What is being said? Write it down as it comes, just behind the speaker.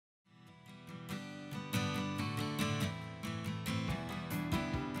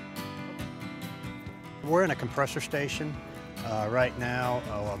We're in a compressor station right now,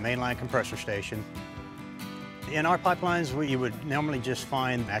 a mainline compressor station. In our pipelines, you would normally just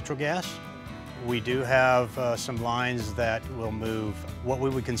find natural gas. We do have some lines that will move what we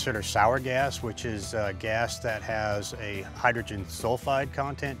would consider sour gas, which is gas that has a hydrogen sulfide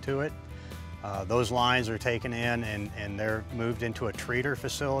content to it. Those lines are taken in and they're moved into a treater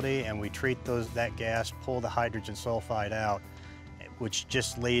facility, and we treat that gas, pull the hydrogen sulfide out, which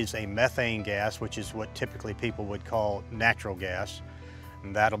just leaves a methane gas, which is what typically people would call natural gas.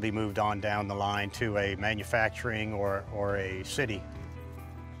 And that'll be moved on down the line to a manufacturing or a city.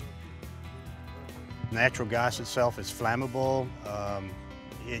 Natural gas itself is flammable.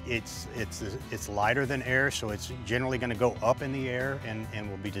 It's lighter than air, so it's generally going to go up in the air and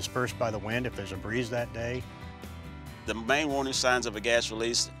will be dispersed by the wind if there's a breeze that day. The main warning signs of a gas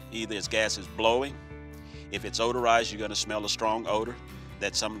release, either its gas is blowing. If it's odorized, you're going to smell a strong odor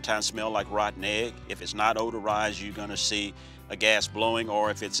that sometimes smells like rotten egg. If it's not odorized, you're going to see a gas blowing,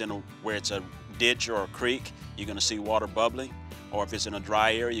 or if it's where it's a ditch or a creek, you're going to see water bubbling, or if it's in a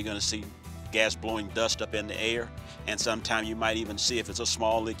dry area, you're going to see gas blowing dust up in the air, and sometimes you might even see, if it's a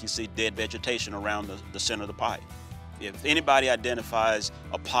small leak, you see dead vegetation around the center of the pipe. If anybody identifies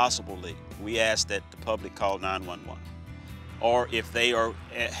a possible leak, we ask that the public call 911. Or if they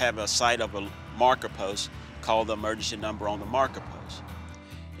have a sight of a marker post, call the emergency number on the marker post.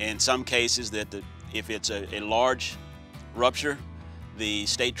 In some cases, if it's a large rupture, the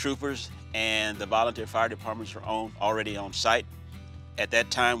state troopers and the volunteer fire departments are already on site. At that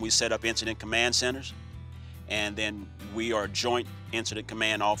time, we set up incident command centers, and then we are joint incident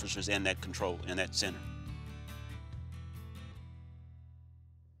command officers in that center.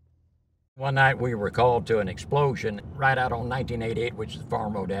 One night we were called to an explosion right out on 1988, which is the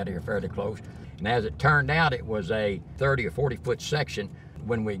farm road out here fairly close. And as it turned out, it was a 30 or 40 foot section.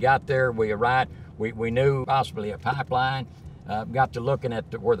 When we got there, we arrived, we knew possibly a pipeline, got to looking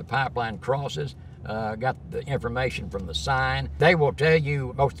at where the pipeline crosses, got the information from the sign. They will tell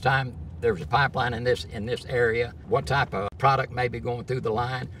you most of the time there's a pipeline in this area, what type of product may be going through the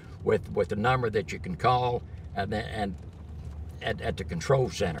line with the number that you can call and at the control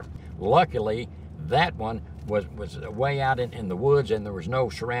center. Luckily, that one was way out in the woods and there was no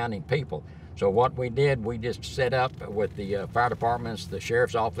surrounding people. So what we did, we just set up with the fire departments, the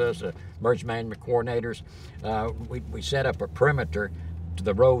sheriff's office, the emergency management coordinators. We set up a perimeter to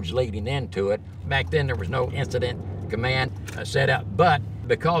the roads leading into it. Back then there was no incident command set up, but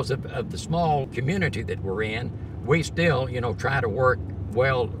because of the small community that we're in, we still, try to work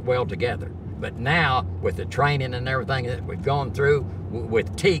well together. But now with the training and everything that we've gone through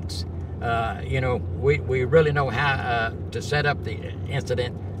with TEECs, we really know how to set up the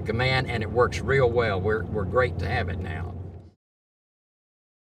incident command, and it works real well. We're great to have it now.